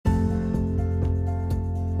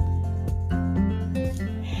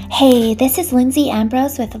Hey, this is Lindsay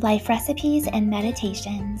Ambrose with Life Recipes and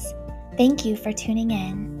Meditations. Thank you for tuning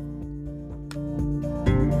in.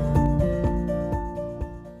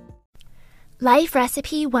 Life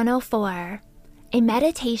Recipe 104, a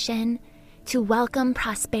meditation to welcome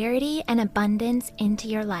prosperity and abundance into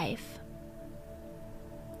your life.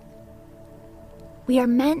 We are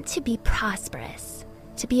meant to be prosperous,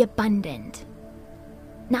 to be abundant,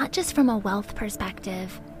 not just from a wealth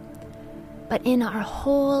perspective, but in our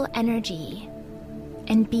whole energy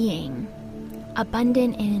and being,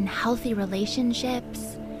 abundant in healthy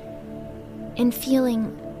relationships, in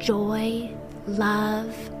feeling joy,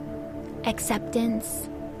 love, acceptance,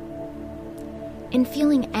 in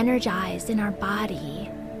feeling energized in our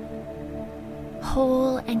body,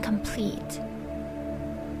 whole and complete,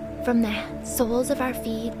 from the soles of our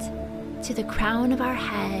feet to the crown of our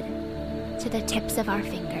head to the tips of our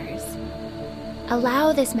fingers.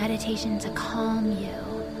 Allow this meditation to calm you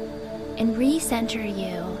and recenter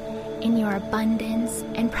you in your abundance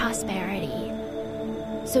and prosperity,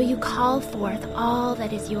 so you call forth all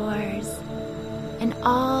that is yours and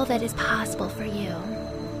all that is possible for you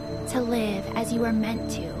to live as you are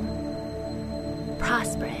meant to,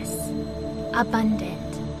 prosperous,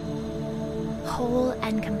 abundant, whole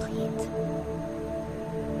and complete.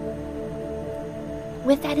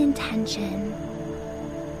 With that intention,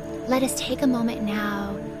 let us take a moment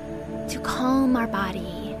now to calm our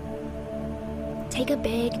body. Take a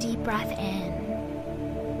big, deep breath in.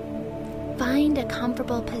 Find a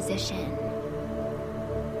comfortable position.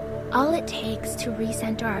 All it takes to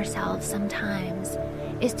recenter ourselves sometimes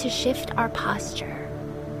is to shift our posture.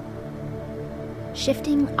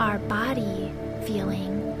 Shifting our body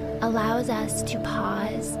feeling allows us to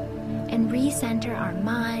pause and recenter our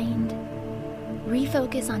mind,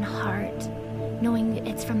 refocus on heart, knowing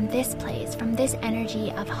it's from this place, from this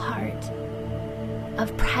energy of heart,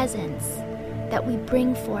 of presence, that we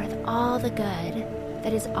bring forth all the good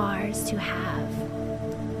that is ours to have,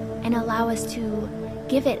 and allow us to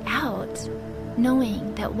give it out,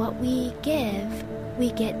 knowing that what we give,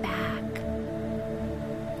 we get back.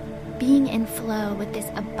 Being in flow with this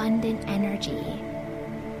abundant energy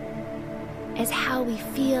is how we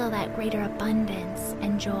feel that greater abundance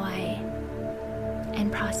and joy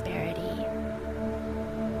and prosperity.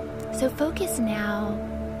 So focus now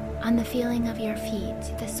on the feeling of your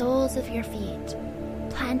feet, the soles of your feet,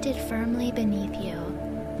 planted firmly beneath you,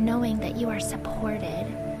 knowing that you are supported,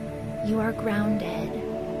 you are grounded.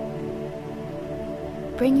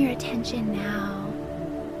 Bring your attention now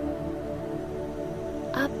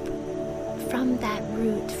up from that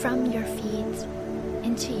root, from your feet,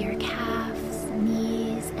 into your calves,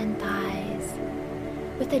 knees, and thighs.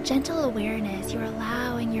 With a gentle awareness, you're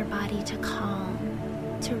allowing your body to calm,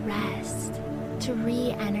 to rest, to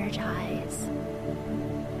re-energize.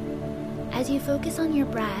 As you focus on your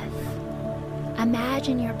breath,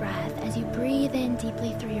 imagine your breath as you breathe in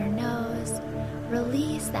deeply through your nose.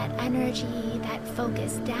 Release that energy, that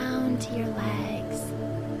focus down to your legs.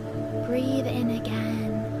 Breathe in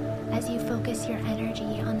again as you focus your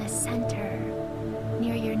energy on the center,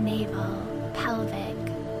 near your navel, pelvic,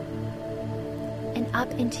 and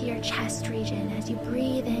up into your chest region as you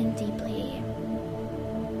breathe in deeply.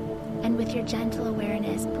 And with your gentle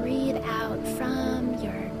awareness, breathe out from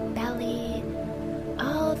your belly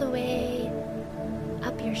all the way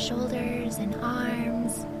up your shoulders and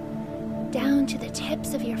arms, down to the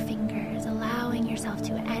tips of your fingers, allowing yourself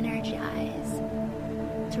to energize,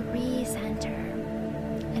 to recenter,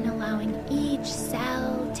 and allowing each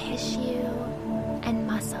cell, tissue, and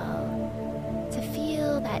muscle to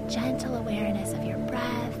feel that gentle awareness of your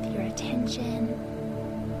breath, your attention,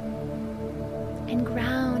 and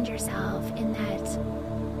ground yourself in that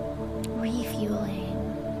refueling.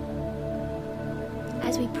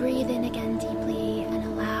 As we breathe in again deeply and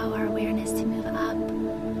allow our awareness to move up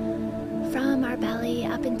from our belly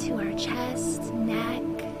up into our chest, neck,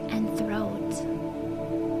 and throat.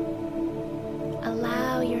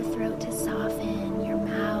 Allow your throat to soften, your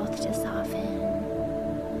mouth to soften.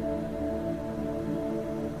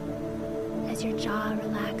 As your jaw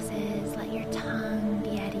relaxes, let your tongue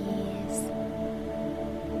be at ease.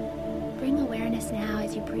 Bring awareness now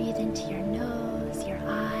as you breathe into your nose, your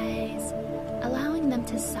eyes, allowing them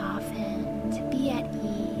to soften, to be at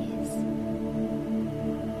ease.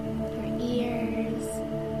 Your ears,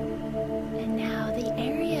 and now the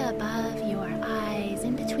area above your eyes,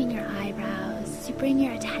 in between your eyebrows, as you bring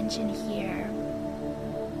your attention here.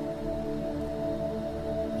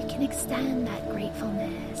 You can extend that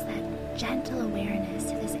gratefulness, that gentle awareness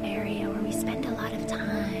to this area where we spend a lot of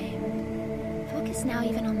time. Focus now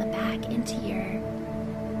even on the back into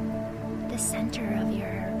the center of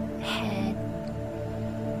your head,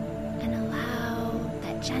 and allow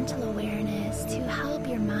that gentle awareness to help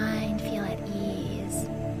your mind feel at ease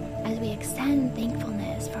as we extend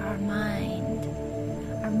thankfulness for our mind's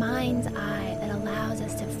eye that allows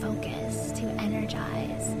us to focus, to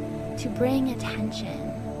energize, to bring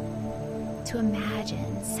attention, to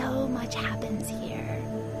imagine. So much happens here.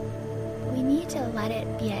 We need to let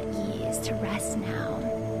it be at ease, to rest now.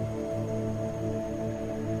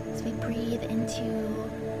 As we breathe into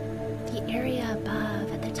the area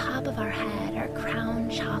above, at the top of our head, our crown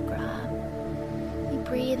chakra. We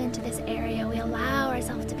breathe into this area. We allow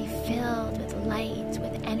ourselves to be filled with light,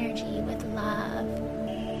 with energy, with love,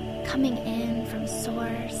 coming in from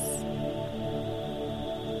source,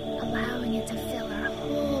 allowing it to fill our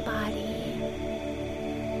whole body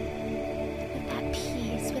with that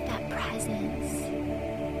peace, with that presence.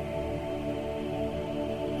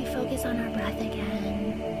 We focus on our breath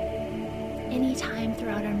again. Anytime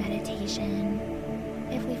throughout our meditation,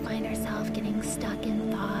 if we find ourselves getting stuck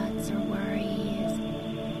in thoughts or worries,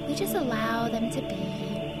 we just allow them to be.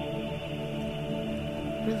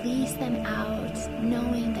 Release them out,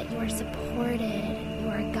 knowing that you are supported, you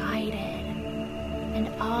are guided, and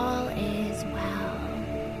all is well.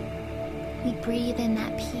 We breathe in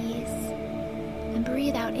that peace and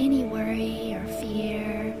breathe out any worry or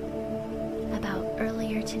fear about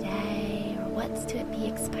earlier today or what's to be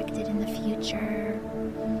expected in the future.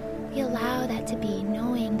 We allow that to be,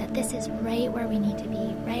 knowing that this is right where we need to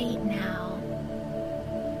be right now.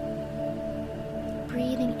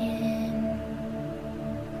 Breathing in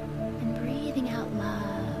and breathing out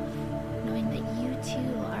love, knowing that you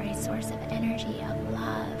too are a source of energy, of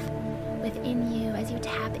love within you. As you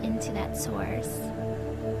tap into that source,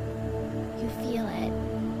 you feel it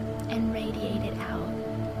and radiate it out.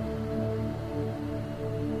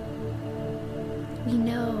 We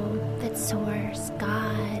know that Source,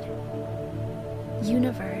 God,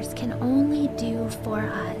 universe can only do for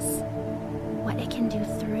us what it can do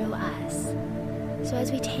through us. So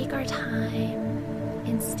as we take our time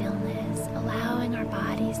in stillness, allowing our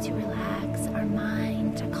bodies to relax, our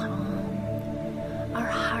mind to calm, our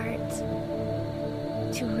heart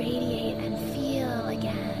to radiate and feel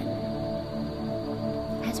again.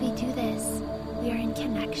 As we do this, we are in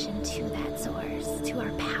connection to that source, to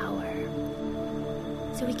our power.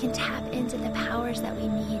 So we can tap into the powers that we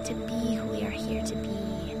need to be who we are here to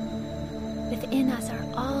be. Within us are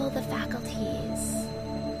all the faculties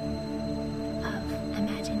of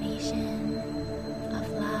imagination, of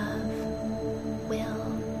love,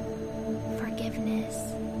 will, forgiveness,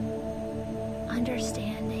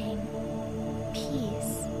 understanding,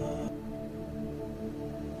 peace.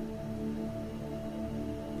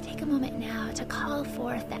 Take a moment now to call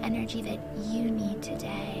forth the energy that you need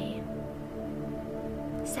today,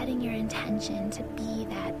 setting your intention to be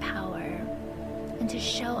that power and to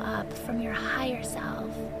show up from your higher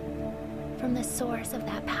self, from the source of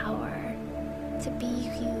that power, to be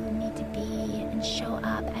who you need to be and show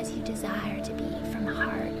up as you desire to be, from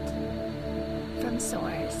heart, from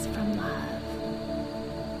source, from love.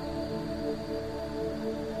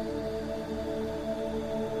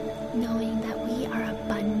 Knowing that we are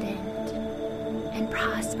abundant and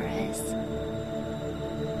prosperous,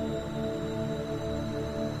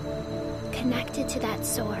 connected to that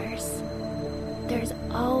source, there's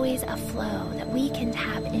always a flow that we can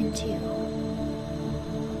tap into.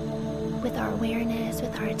 With our awareness,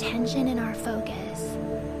 with our attention and our focus,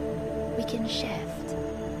 we can shift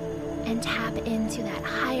and tap into that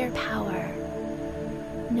higher power,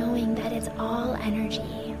 knowing that it's all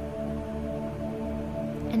energy,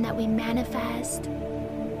 and that we manifest,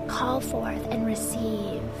 call forth, and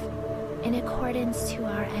receive in accordance to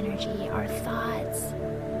our energy, our thoughts,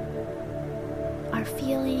 our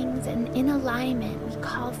feelings, and in alignment we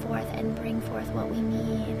call forth and bring forth what we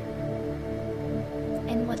need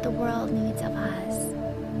and what the world needs of us.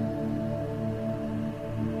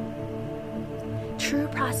 True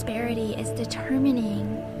prosperity is determining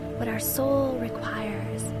what our soul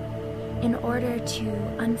requires in order to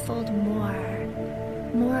unfold more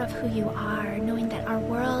of who you are, knowing that our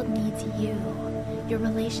world needs you, your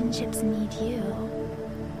relationships need you,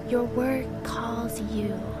 your work calls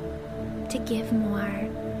you to give more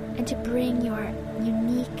and to bring your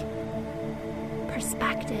unique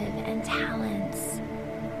perspective and talents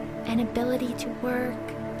and ability to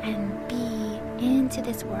work and be into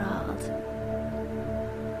this world.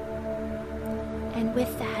 And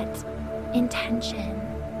with that intention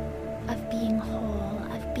of being whole,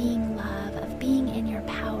 of being love, of being in your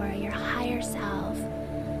power, your higher self,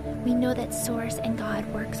 we know that Source and God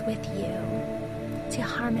works with you to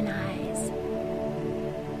harmonize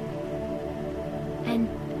and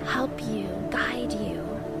help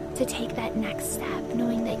to take that next step,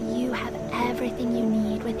 knowing that you have everything you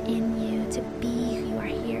need within you to be who you are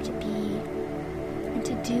here to be and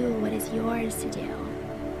to do what is yours to do.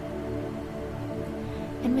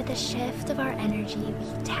 And with a shift of our energy,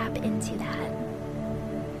 we tap into that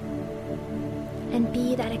and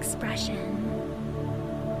be that expression,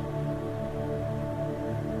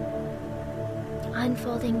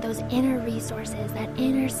 unfolding those inner resources, that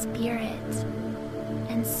inner spirit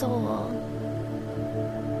and soul.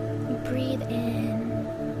 You breathe in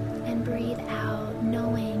and breathe out,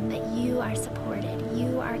 knowing that you are supported,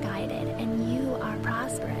 you are guided, and you are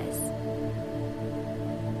prosperous.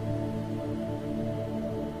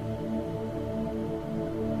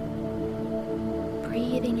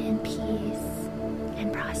 Breathing in peace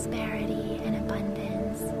and prosperity and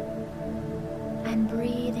abundance, and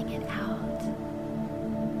breathing it out,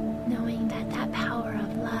 knowing that that power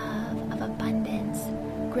of love, of abundance,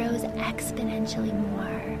 grows exponentially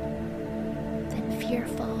more than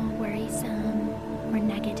fearful, worrisome, or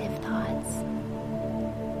negative thoughts.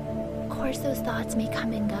 Of course, those thoughts may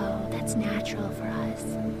come and go. That's natural for us.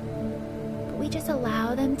 But we just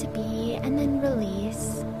allow them to be and then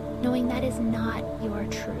release, knowing that is not your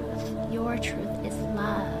truth. Your truth is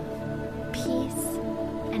love, peace,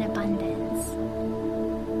 and abundance.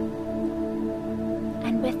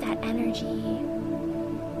 And with that energy,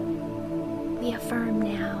 we affirm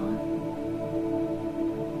now,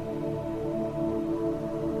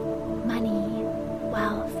 money,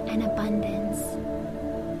 wealth, and abundance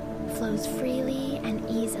flows freely and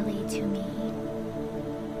easily to me.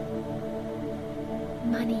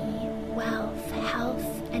 Money, wealth, health,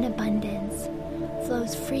 and abundance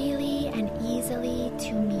flows freely and easily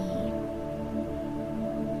to me.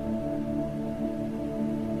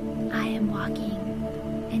 I am walking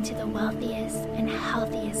into the wealthiest and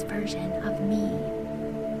healthiest version of me.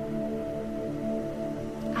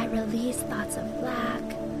 I release thoughts of lack,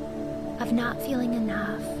 of not feeling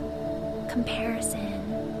enough, comparison,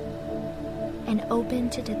 and open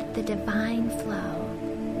to the divine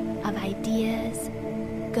flow of ideas,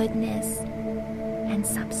 goodness, and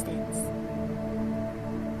substance.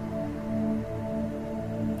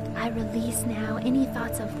 I release now any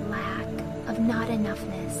thoughts of lack, of not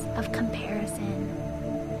enoughness, of comparison.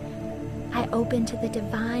 I open to the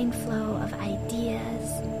divine flow of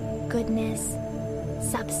ideas, goodness,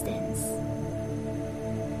 substance,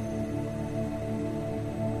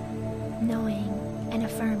 knowing and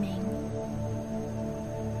affirming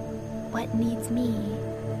what needs me,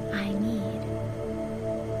 I need.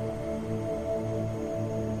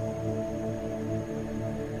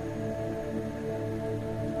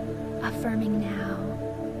 Affirming now,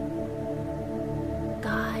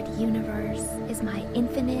 God, universe, is my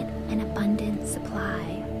infinite and abundant supply.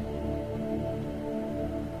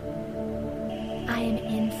 I am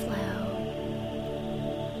in flow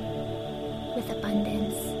with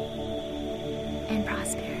abundance and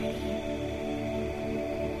prosperity.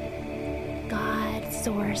 God,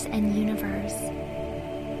 source, and universe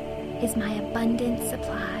is my abundant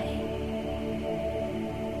supply.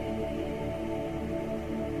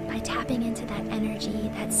 By tapping into that energy,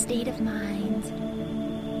 that state of mind,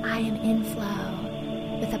 I am in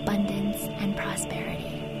flow with abundance and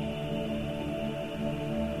prosperity.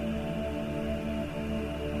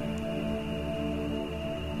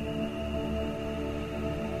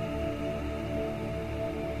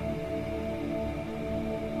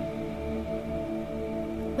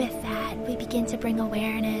 With that, we begin to bring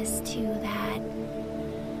awareness to that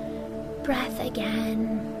breath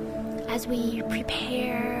again as we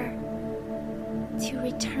prepare to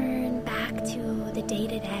return back to the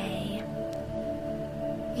day-to-day.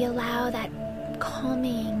 We allow that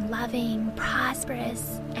calming, loving,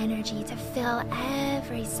 prosperous energy to fill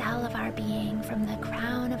every cell of our being, from the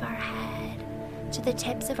crown of our head to the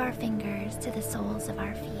tips of our fingers to the soles of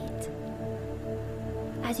our feet.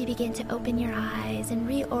 As you begin to open your eyes and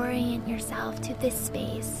reorient yourself to this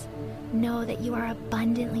space, know that you are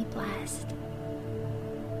abundantly blessed.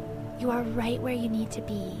 You are right where you need to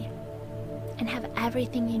be and have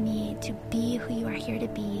everything you need to be who you are here to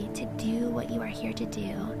be, to do what you are here to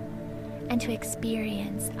do, and to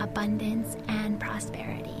experience abundance and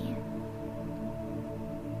prosperity.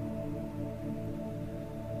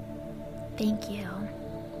 Thank you.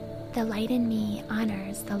 The light in me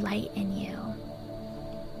honors the light in you.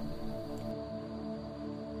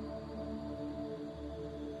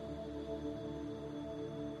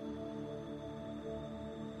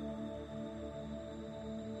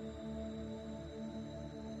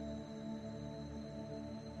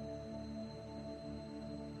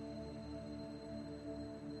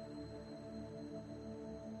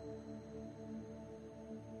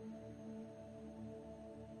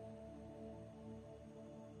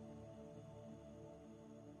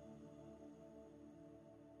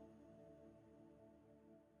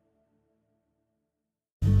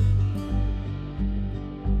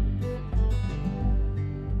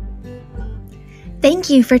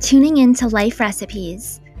 Thank you for tuning in to Life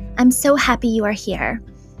Recipes. I'm so happy you are here.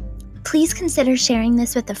 Please consider sharing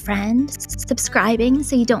this with a friend, subscribing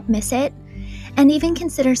so you don't miss it, and even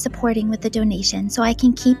consider supporting with a donation so I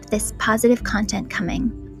can keep this positive content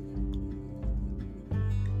coming.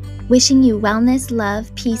 Wishing you wellness,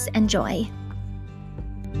 love, peace, and joy.